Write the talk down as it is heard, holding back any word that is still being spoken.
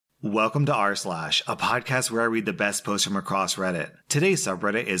Welcome to r/, a podcast where I read the best posts from across Reddit. Today's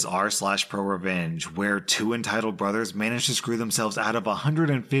subreddit is r/Prorevenge, where two entitled brothers managed to screw themselves out of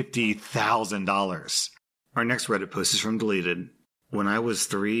 $150,000. Our next Reddit post is from Deleted. When I was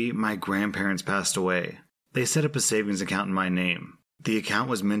 3, my grandparents passed away. They set up a savings account in my name. The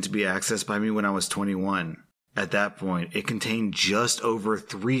account was meant to be accessed by me when I was 21. At that point, it contained just over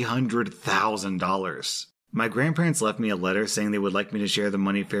 $300,000. My grandparents left me a letter saying they would like me to share the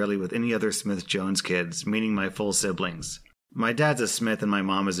money fairly with any other Smith-Jones kids, meaning my full siblings. My dad's a Smith and my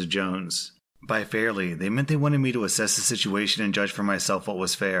mom is a Jones. By fairly, they meant they wanted me to assess the situation and judge for myself what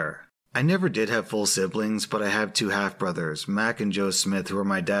was fair. I never did have full siblings, but I have 2 half-brothers, Mac and Joe Smith, who are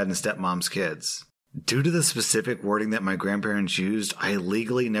my dad and stepmom's kids. Due to the specific wording that my grandparents used, I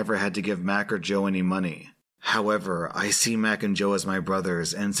legally never had to give Mac or Joe any money. However, I see Mac and Joe as my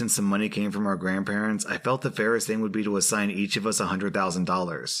brothers, and since the money came from our grandparents, I felt the fairest thing would be to assign each of us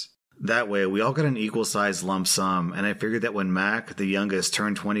 $100,000. That way, we all got an equal-sized lump sum, and I figured that when Mac, the youngest,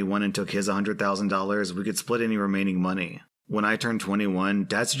 turned 21 and took his $100,000, we could split any remaining money. When I turned 21,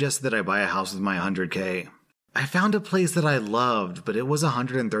 Dad suggested that I buy a house with my $100K. I found a place that I loved, but it was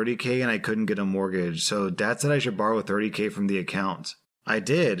 $130K and I couldn't get a mortgage, so Dad said I should borrow $30K from the account. I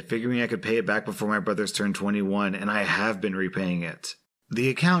did, figuring I could pay it back before my brothers turned 21, and I have been repaying it. The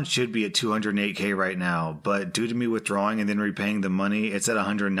account should be at $208K right now, but due to me withdrawing and then repaying the money, it's at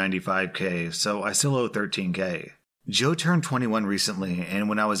 $195K, so I still owe $13K. Joe turned 21 recently, and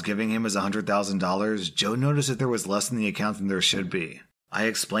when I was giving him his $100,000, Joe noticed that there was less in the account than there should be. I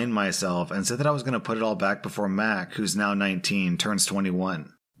explained myself and said that I was going to put it all back before Mac, who's now 19, turns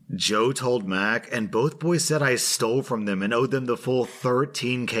 21. Joe told Mac, and both boys said I stole from them and owed them the full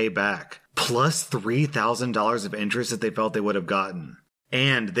 $13K back, plus $3,000 of interest that they felt they would have gotten.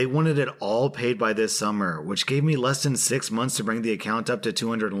 And they wanted it all paid by this summer, which gave me less than 6 months to bring the account up to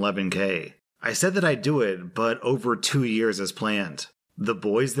 $211K. I said that I'd do it, but over 2 years as planned. The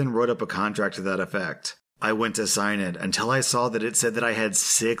boys then wrote up a contract to that effect. I went to sign it until I saw that it said that I had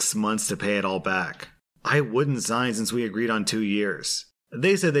 6 months to pay it all back. I wouldn't sign since we agreed on 2 years.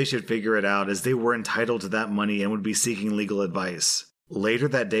 They said they should figure it out as they were entitled to that money and would be seeking legal advice. Later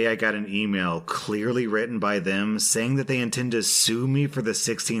that day I got an email, clearly written by them, saying that they intend to sue me for the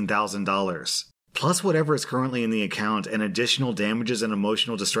 $16,000, plus whatever is currently in the account and additional damages and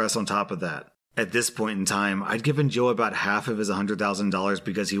emotional distress on top of that. At this point in time, I'd given Joe about half of his $100,000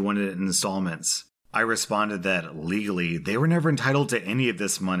 because he wanted it in installments. I responded that, legally, they were never entitled to any of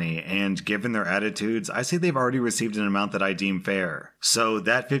this money, and given their attitudes, I say they've already received an amount that I deem fair. So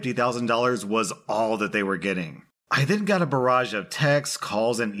that $50,000 was all that they were getting. I then got a barrage of texts,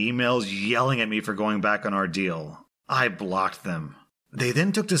 calls, and emails yelling at me for going back on our deal. I blocked them. They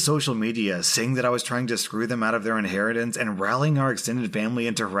then took to social media, saying that I was trying to screw them out of their inheritance and rallying our extended family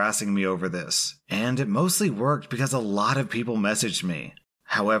into harassing me over this. And it mostly worked because a lot of people messaged me.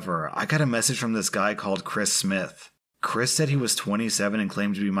 However, I got a message from this guy called Chris Smith. Chris said he was 27 and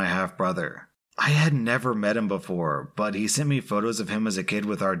claimed to be my half-brother. I had never met him before, but he sent me photos of him as a kid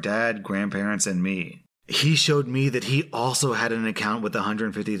with our dad, grandparents, and me. He showed me that he also had an account with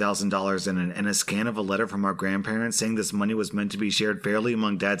 $150,000 in it and a scan of a letter from our grandparents saying this money was meant to be shared fairly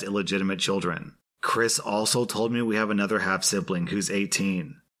among Dad's illegitimate children. Chris also told me we have another half-sibling who's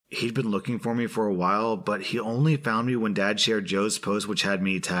 18. He'd been looking for me for a while, but he only found me when Dad shared Joe's post which had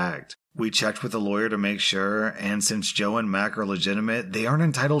me tagged. We checked with a lawyer to make sure, and since Joe and Mac are legitimate, they aren't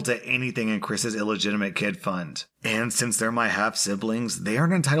entitled to anything in Chris's illegitimate kid fund. And since they're my half-siblings, they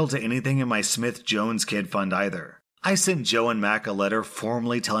aren't entitled to anything in my Smith-Jones kid fund either. I sent Joe and Mac a letter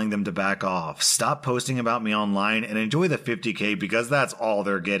formally telling them to back off, stop posting about me online, and enjoy the $50K because that's all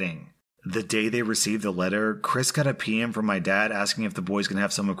they're getting. The day they received the letter, Chris got a PM from my dad asking if the boys can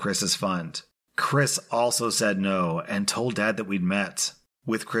have some of Chris's fund. Chris also said no and told Dad that we'd met.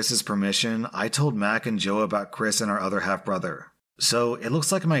 With Chris's permission, I told Mac and Joe about Chris and our other half-brother. So it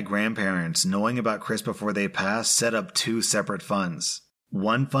looks like my grandparents, knowing about Chris before they passed, set up 2 separate funds.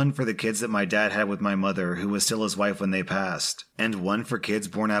 One fund for the kids that my dad had with my mother, who was still his wife when they passed, and one for kids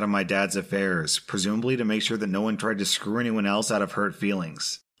born out of my dad's affairs, presumably to make sure that no one tried to screw anyone else out of hurt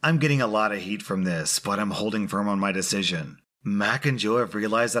feelings. I'm getting a lot of heat from this, but I'm holding firm on my decision. Mac and Joe have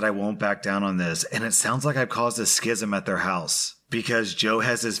realized that I won't back down on this, and it sounds like I've caused a schism at their house. Because Joe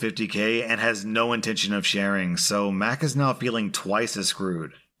has his $50K and has no intention of sharing, so Mac is now feeling twice as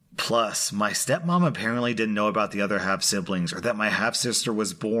screwed. Plus, my stepmom apparently didn't know about the other half-siblings or that my half-sister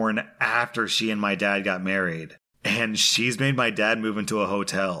was born after she and my dad got married. And she's made my dad move into a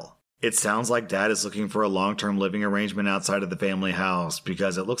hotel. It sounds like Dad is looking for a long-term living arrangement outside of the family house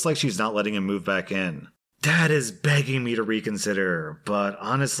because it looks like she's not letting him move back in. Dad is begging me to reconsider, but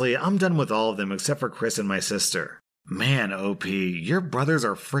honestly, I'm done with all of them except for Chris and my sister. Man, OP, your brothers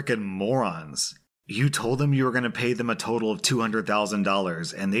are frickin' morons. You told them you were going to pay them a total of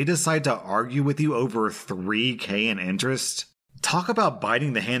 $200,000, and they decide to argue with you over $3,000 in interest? Talk about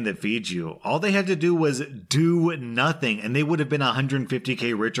biting the hand that feeds you. All they had to do was do nothing, and they would have been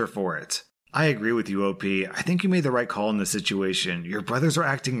 $150,000 richer for it. I agree with you, OP. I think you made the right call in this situation. Your brothers are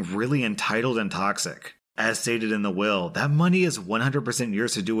acting really entitled and toxic. As stated in the will, that money is 100%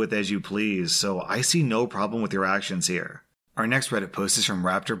 yours to do with as you please, so I see no problem with your actions here. Our next Reddit post is from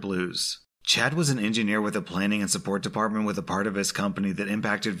Raptor Blues. Chad was an engineer with a planning and support department with a part of his company that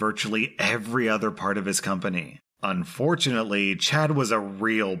impacted virtually every other part of his company. Unfortunately, Chad was a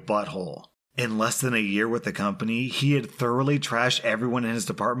real butthole. In less than a year with the company, he had thoroughly trashed everyone in his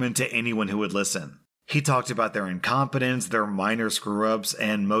department to anyone who would listen. He talked about their incompetence, their minor screw-ups,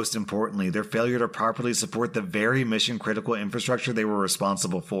 and most importantly, their failure to properly support the very mission-critical infrastructure they were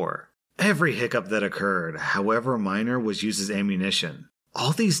responsible for. Every hiccup that occurred, however minor, was used as ammunition.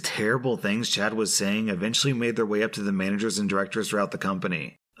 All these terrible things Chad was saying eventually made their way up to the managers and directors throughout the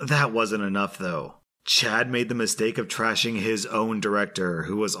company. That wasn't enough, though. Chad made the mistake of trashing his own director,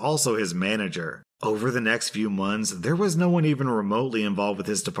 who was also his manager. Over the next few months, there was no one even remotely involved with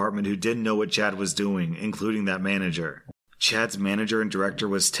his department who didn't know what Chad was doing, including that manager. Chad's manager and director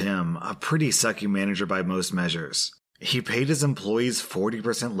was Tim, a pretty sucky manager by most measures. He paid his employees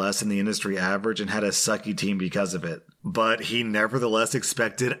 40% less than the industry average and had a sucky team because of it. But he nevertheless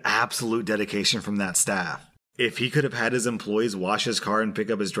expected absolute dedication from that staff. If he could have had his employees wash his car and pick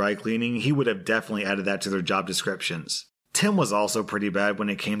up his dry cleaning, he would have definitely added that to their job descriptions. Tim was also pretty bad when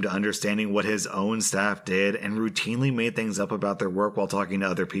it came to understanding what his own staff did and routinely made things up about their work while talking to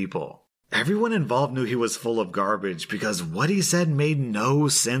other people. Everyone involved knew he was full of garbage because what he said made no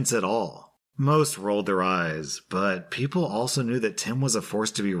sense at all. Most rolled their eyes, but people also knew that Tim was a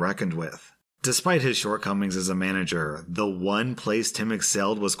force to be reckoned with. Despite his shortcomings as a manager, the one place Tim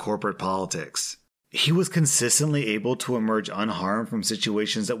excelled was corporate politics. He was consistently able to emerge unharmed from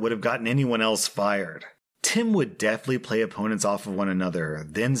situations that would have gotten anyone else fired. Tim would deftly play opponents off of one another,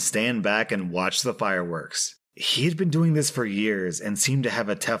 then stand back and watch the fireworks. He had been doing this for years and seemed to have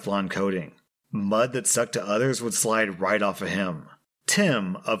a Teflon coating. Mud that stuck to others would slide right off of him.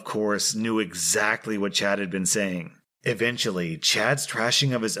 Tim, of course, knew exactly what Chad had been saying. Eventually, Chad's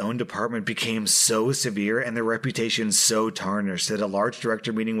trashing of his own department became so severe and their reputation so tarnished that a large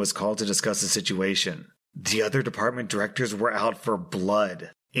director meeting was called to discuss the situation. The other department directors were out for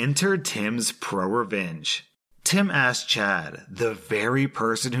blood. Enter Tim's Prorevenge. Tim asked Chad, the very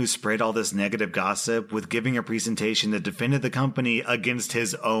person who spread all this negative gossip, with giving a presentation that defended the company against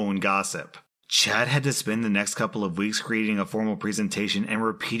his own gossip. Chad had to spend the next couple of weeks creating a formal presentation and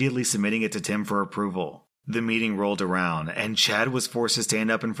repeatedly submitting it to Tim for approval. The meeting rolled around, and Chad was forced to stand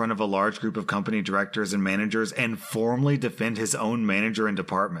up in front of a large group of company directors and managers and formally defend his own manager and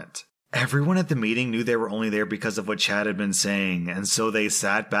department. Everyone at the meeting knew they were only there because of what Chad had been saying, and so they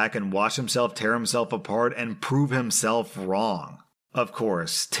sat back and watched himself tear himself apart and prove himself wrong. Of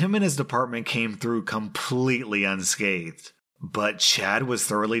course, Tim and his department came through completely unscathed, but Chad was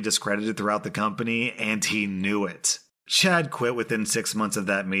thoroughly discredited throughout the company, and he knew it. Chad quit within 6 months of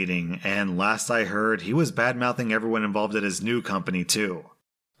that meeting, and last I heard, he was bad-mouthing everyone involved at his new company too.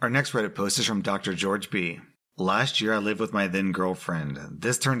 Our next Reddit post is from Dr. George B. Last year I lived with my then-girlfriend.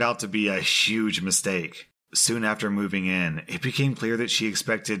 This turned out to be a huge mistake. Soon after moving in, it became clear that she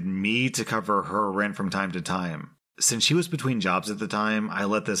expected me to cover her rent from time to time. Since she was between jobs at the time, I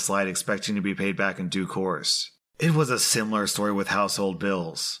let this slide expecting to be paid back in due course. It was a similar story with household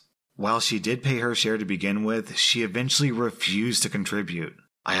bills. While she did pay her share to begin with, she eventually refused to contribute.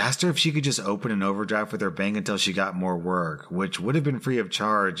 I asked her if she could just open an overdraft with her bank until she got more work, which would have been free of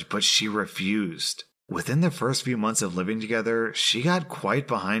charge, but she refused. Within the first few months of living together, she got quite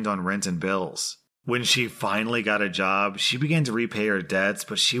behind on rent and bills. When she finally got a job, she began to repay her debts,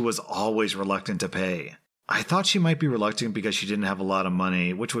 but she was always reluctant to pay. I thought she might be reluctant because she didn't have a lot of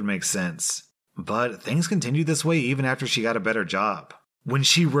money, which would make sense. But things continued this way even after she got a better job. When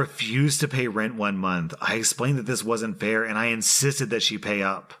she refused to pay rent one month, I explained that this wasn't fair and I insisted that she pay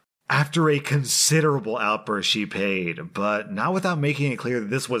up. After a considerable outburst, she paid, but not without making it clear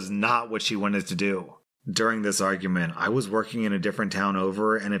that this was not what she wanted to do. During this argument, I was working in a different town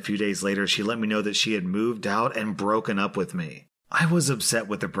over, and a few days later she let me know that she had moved out and broken up with me. I was upset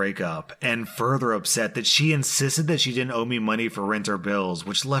with the breakup, and further upset that she insisted that she didn't owe me money for rent or bills,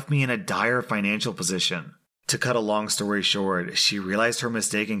 which left me in a dire financial position. To cut a long story short, she realized her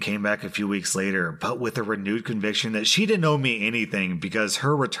mistake and came back a few weeks later, but with a renewed conviction that she didn't owe me anything because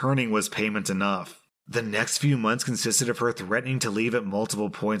her returning was payment enough. The next few months consisted of her threatening to leave at multiple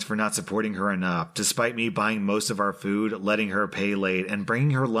points for not supporting her enough, despite me buying most of our food, letting her pay late, and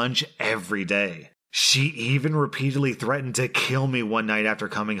bringing her lunch every day. She even repeatedly threatened to kill me one night after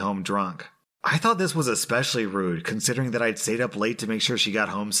coming home drunk. I thought this was especially rude, considering that I'd stayed up late to make sure she got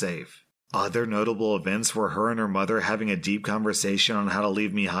home safe. Other notable events were her and her mother having a deep conversation on how to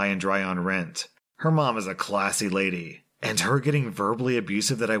leave me high and dry on rent. Her mom is a classy lady, and her getting verbally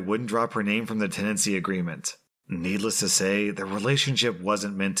abusive that I wouldn't drop her name from the tenancy agreement. Needless to say, the relationship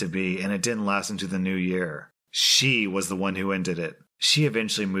wasn't meant to be, and it didn't last into the new year. She was the one who ended it. She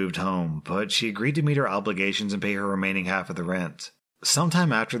eventually moved home, but she agreed to meet her obligations and pay her remaining half of the rent.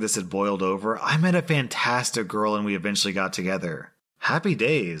 Sometime after this had boiled over, I met a fantastic girl and we eventually got together. Happy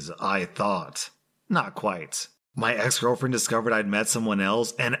days, I thought. Not quite. My ex-girlfriend discovered I'd met someone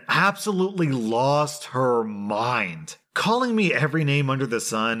else and absolutely lost her mind, calling me every name under the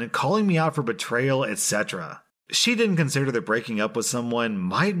sun, calling me out for betrayal, etc. She didn't consider that breaking up with someone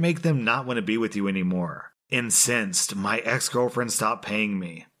might make them not want to be with you anymore. Incensed, my ex-girlfriend stopped paying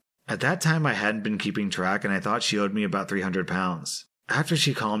me. At that time, I hadn't been keeping track and I thought she owed me about £300. After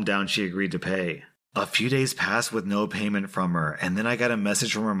she calmed down, she agreed to pay. A few days passed with no payment from her, and then I got a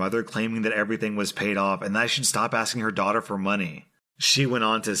message from her mother claiming that everything was paid off and that I should stop asking her daughter for money. She went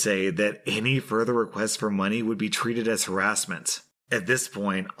on to say that any further requests for money would be treated as harassment. At this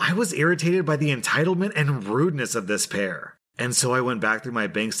point, I was irritated by the entitlement and rudeness of this pair, and so I went back through my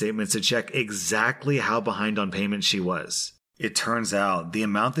bank statements to check exactly how behind on payment she was. It turns out the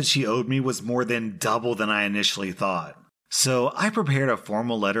amount that she owed me was more than double than I initially thought. So I prepared a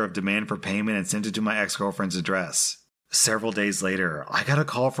formal letter of demand for payment and sent it to my ex-girlfriend's address. Several days later, I got a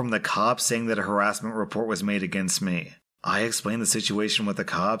call from the cops saying that a harassment report was made against me. I explained the situation with the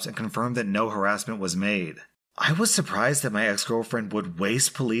cops and confirmed that no harassment was made. I was surprised that my ex-girlfriend would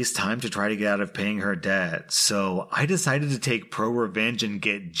waste police time to try to get out of paying her debt, so I decided to take Prorevenge and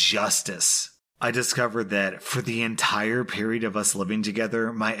get justice. I discovered that for the entire period of us living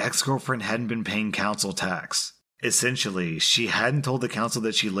together, my ex-girlfriend hadn't been paying council tax. Essentially, she hadn't told the council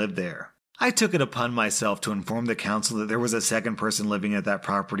that she lived there. I took it upon myself to inform the council that there was a second person living at that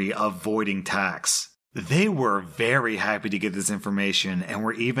property avoiding tax. They were very happy to get this information and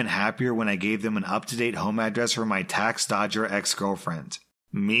were even happier when I gave them an up-to-date home address for my tax-dodger ex-girlfriend.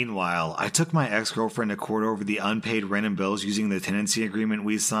 Meanwhile, I took my ex-girlfriend to court over the unpaid rent and bills using the tenancy agreement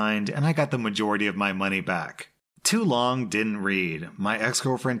we signed, and I got the majority of my money back. Too long, didn't read. My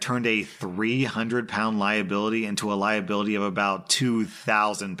ex-girlfriend turned a £300 liability into a liability of about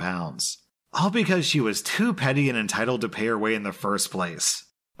 £2,000. All because she was too petty and entitled to pay her way in the first place.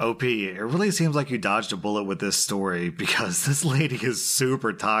 OP, it really seems like you dodged a bullet with this story because this lady is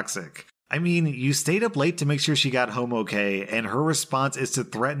super toxic. I mean, you stayed up late to make sure she got home okay, and her response is to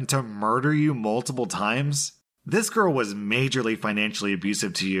threaten to murder you multiple times? This girl was majorly financially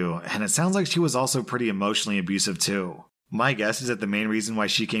abusive to you, and it sounds like she was also pretty emotionally abusive too. My guess is that the main reason why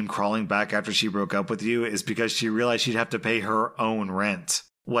she came crawling back after she broke up with you is because she realized she'd have to pay her own rent.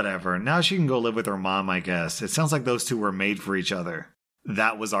 Whatever, now she can go live with her mom, I guess. It sounds like those two were made for each other.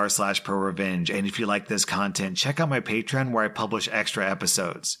 That was r/ProRevenge, and if you like this content, check out my Patreon where I publish extra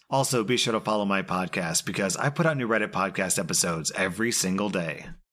episodes. Also, be sure to follow my podcast because I put out new Reddit podcast episodes every single day.